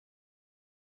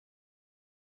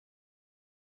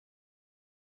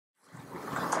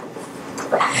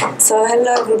So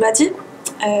hello everybody.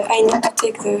 I need to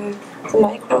take the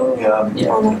micro. Yeah.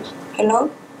 Or not?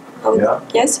 Hello? Oh, Yeah.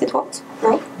 Yes, it works?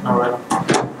 No? Alright.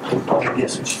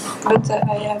 Yes. But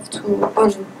I have to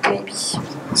on maybe.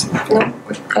 No?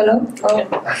 Hello? Oh.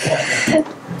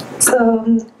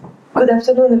 So good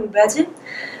afternoon everybody.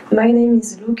 My name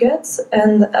is Lucas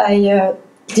and I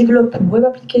develop a web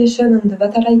application on the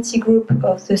Vitality group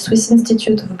of the Swiss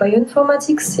Institute of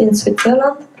Bioinformatics in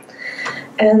Switzerland.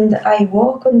 And I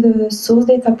work on the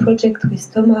SourceData project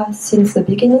with Thomas since the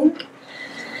beginning.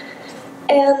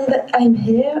 And I'm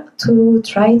here to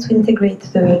try to integrate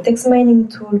the text mining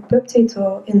tool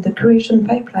PubTator in the curation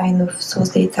pipeline of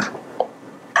SourceData.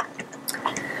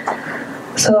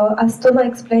 So, as Thomas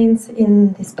explains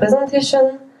in this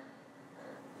presentation,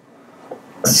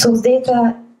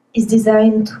 SourceData is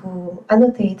designed to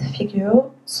annotate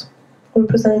figures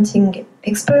representing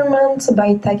experiments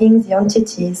by tagging the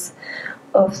entities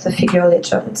of the figure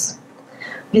legends.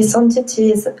 These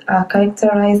entities are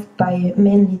characterized by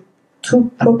mainly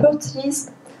two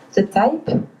properties: the type,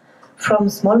 from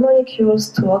small molecules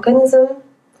to organisms,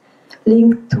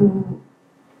 linked to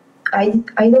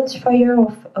identifier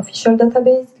of official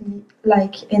database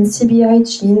like NCBI,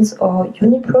 genes, or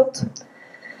UniProt.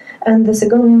 And the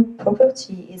second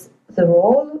property is the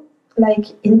role, like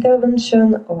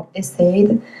intervention or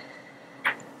essay,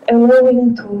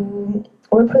 allowing to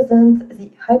represent the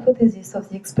hypothesis of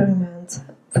the experiment.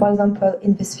 For example,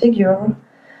 in this figure,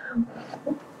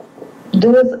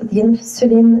 does the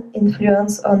insulin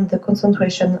influence on the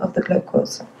concentration of the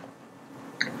glucose?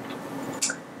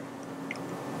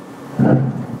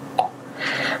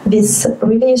 This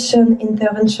relation,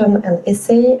 intervention, and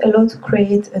essay allow to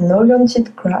create an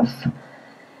oriented graph.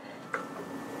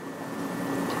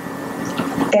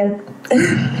 And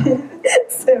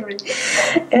sorry.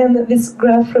 And this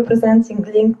graph representing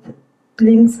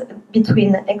links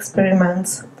between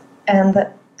experiments, and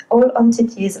all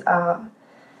entities are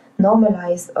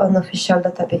normalized on official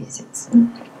databases.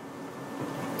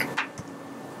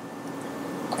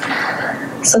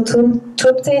 So to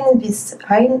obtain this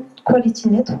high-quality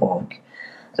network,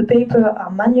 the papers are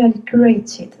manually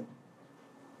curated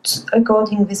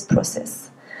according to this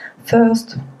process.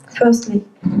 Firstly,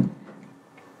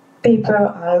 papers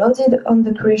are loaded on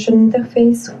the curation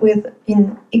interface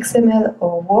in XML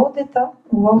or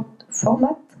Word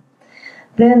format.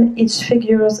 Then each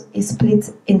figure is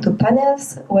split into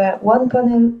panels, where one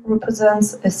panel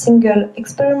represents a single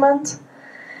experiment,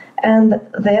 and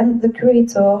then the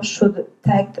curator should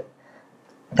tag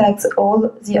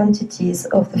all the entities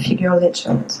of the figure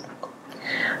legend.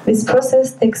 This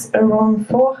process takes around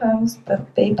 4 hours per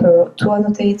paper to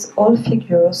annotate all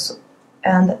figures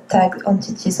and tag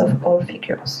entities of all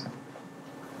figures.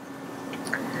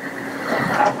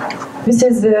 This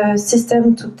is the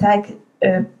system to tag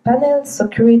a panel, so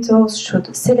curators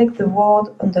should select the word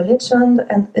on the legend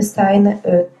and assign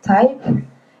a type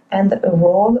and a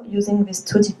role using this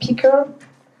 2D picker,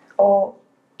 or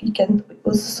you can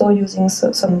also using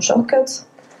some shortcuts.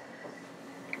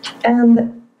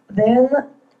 And then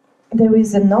there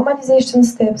is a normalization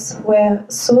steps where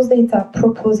SourceData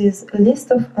proposes a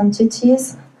list of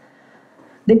entities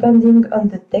depending on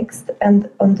the text and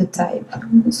on the type.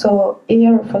 So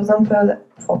here, for example,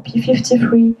 for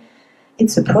P53,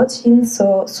 it's a protein,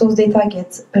 so SourceData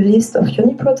gets a list of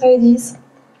UniProt IDs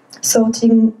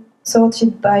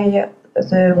sorted by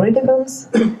the relevance,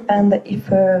 and if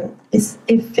this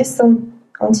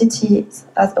entity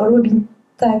has already been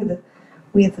tagged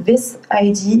with this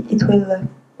ID, it will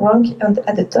rank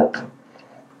at the top.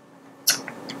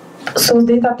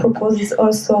 SourceData proposes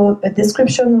also a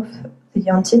description of the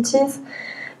entities,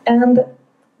 and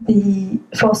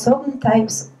for certain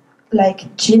types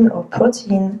like gene or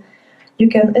protein, you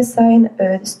can assign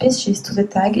a species to the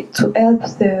tag to help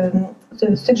the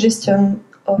suggestion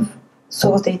of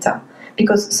SourceData.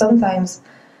 Because sometimes,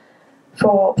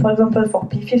 for example, for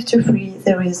P53,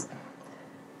 there is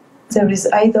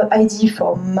either ID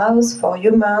for mouse, for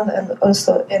human,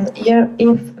 and here,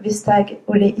 if this tag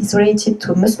is related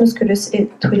to mus musculus,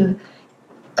 it will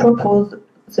propose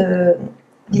the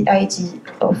ID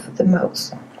of the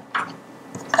mouse.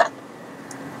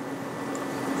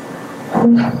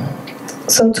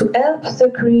 So to help the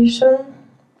creation,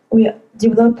 we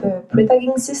develop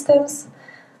pre-tagging systems.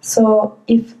 So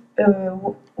if a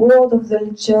word of the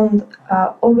legend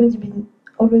are already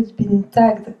been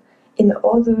tagged in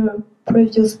other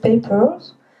previous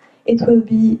papers, it will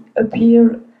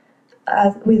appear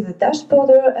with a dash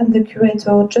border, and the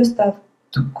curator just have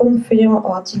to confirm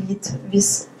or delete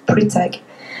this pre-tag.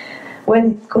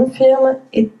 When it confirms,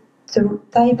 the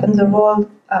type and the role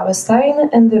are assigned,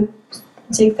 and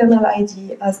the external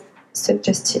ID as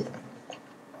suggested.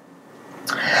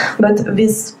 But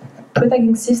this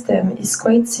pre-tagging system is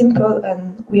quite simple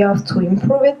and we have to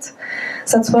improve it.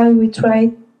 That's why we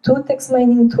tried 2 text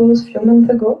mining tools a few months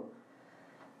ago.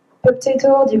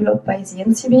 PubTator, developed by the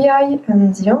NCBI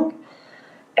and Young,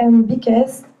 and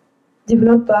BKS,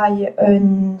 developed by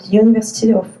the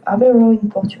University of Aveiro in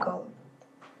Portugal.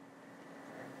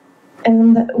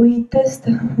 And we test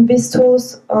these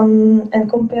tools and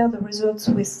compare the results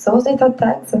with SourceData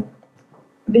tags.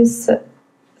 This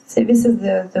is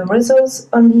the results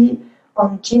only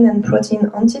on gene and protein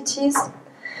entities.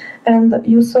 And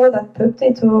you saw that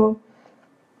PubTator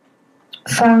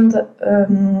found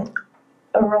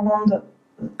around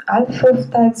half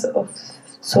of tags of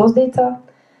SourceData,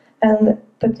 and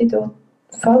PubTator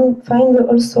find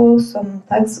also some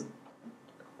tags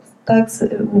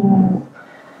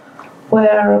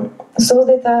where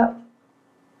SourceData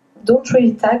don't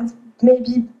really tag.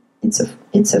 Maybe it's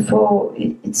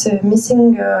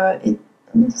missing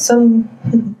some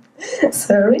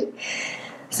sorry.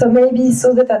 So maybe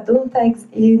SourceData don't tag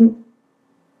in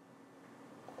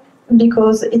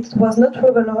because it was not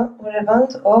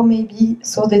relevant, or maybe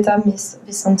SourceData miss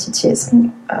these entities.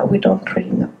 We don't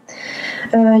really know.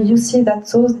 You see that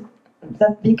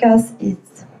BCAS is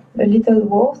a little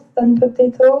worse than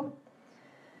PubTator,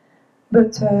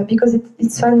 but because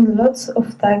it's found lots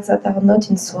of tags that are not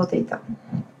in SourceData.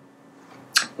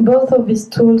 Both of these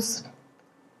tools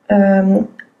find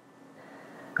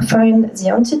the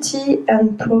entity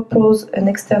and propose an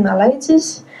external ID,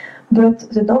 but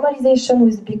the normalization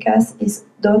with BCAS is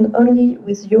done only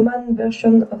with human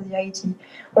version of the ID,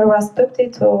 whereas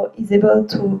PubTator is able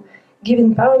to give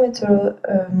in parameter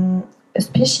a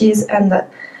species and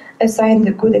assign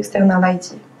the good external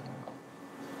ID.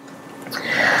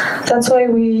 That's why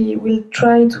we will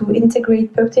try to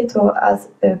integrate PubTator as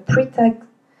a pre-tag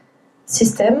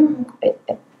system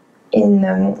in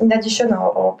addition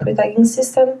our pre-tagging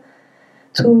system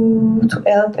to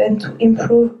help and to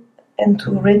improve and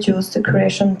to reduce the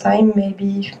curation time,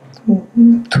 maybe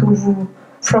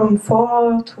from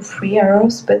 4 to 3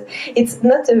 hours. But it's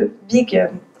not a big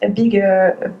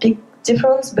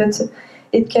difference, but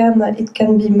it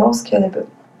can be more scalable.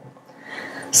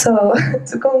 So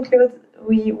to conclude,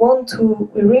 we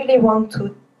really want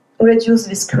to reduce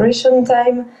this curation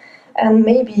time, and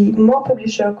maybe more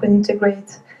publishers could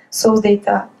integrate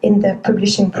SourceData in their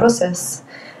publishing process,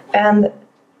 and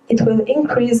it will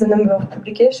increase the number of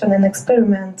publications and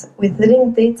experiments with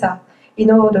linked data in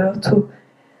order to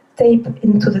tap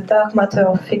into the dark matter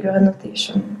of figure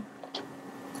annotation.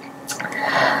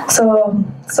 So,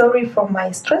 sorry for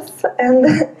my stress, and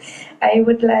I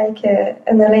would like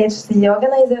acknowledge the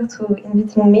organizer to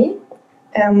inviting me,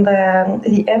 and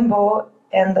the EMBO,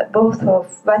 and both of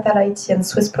Vital IT and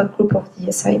SwissPod group of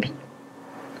the SIB.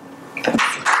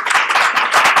 Thanks.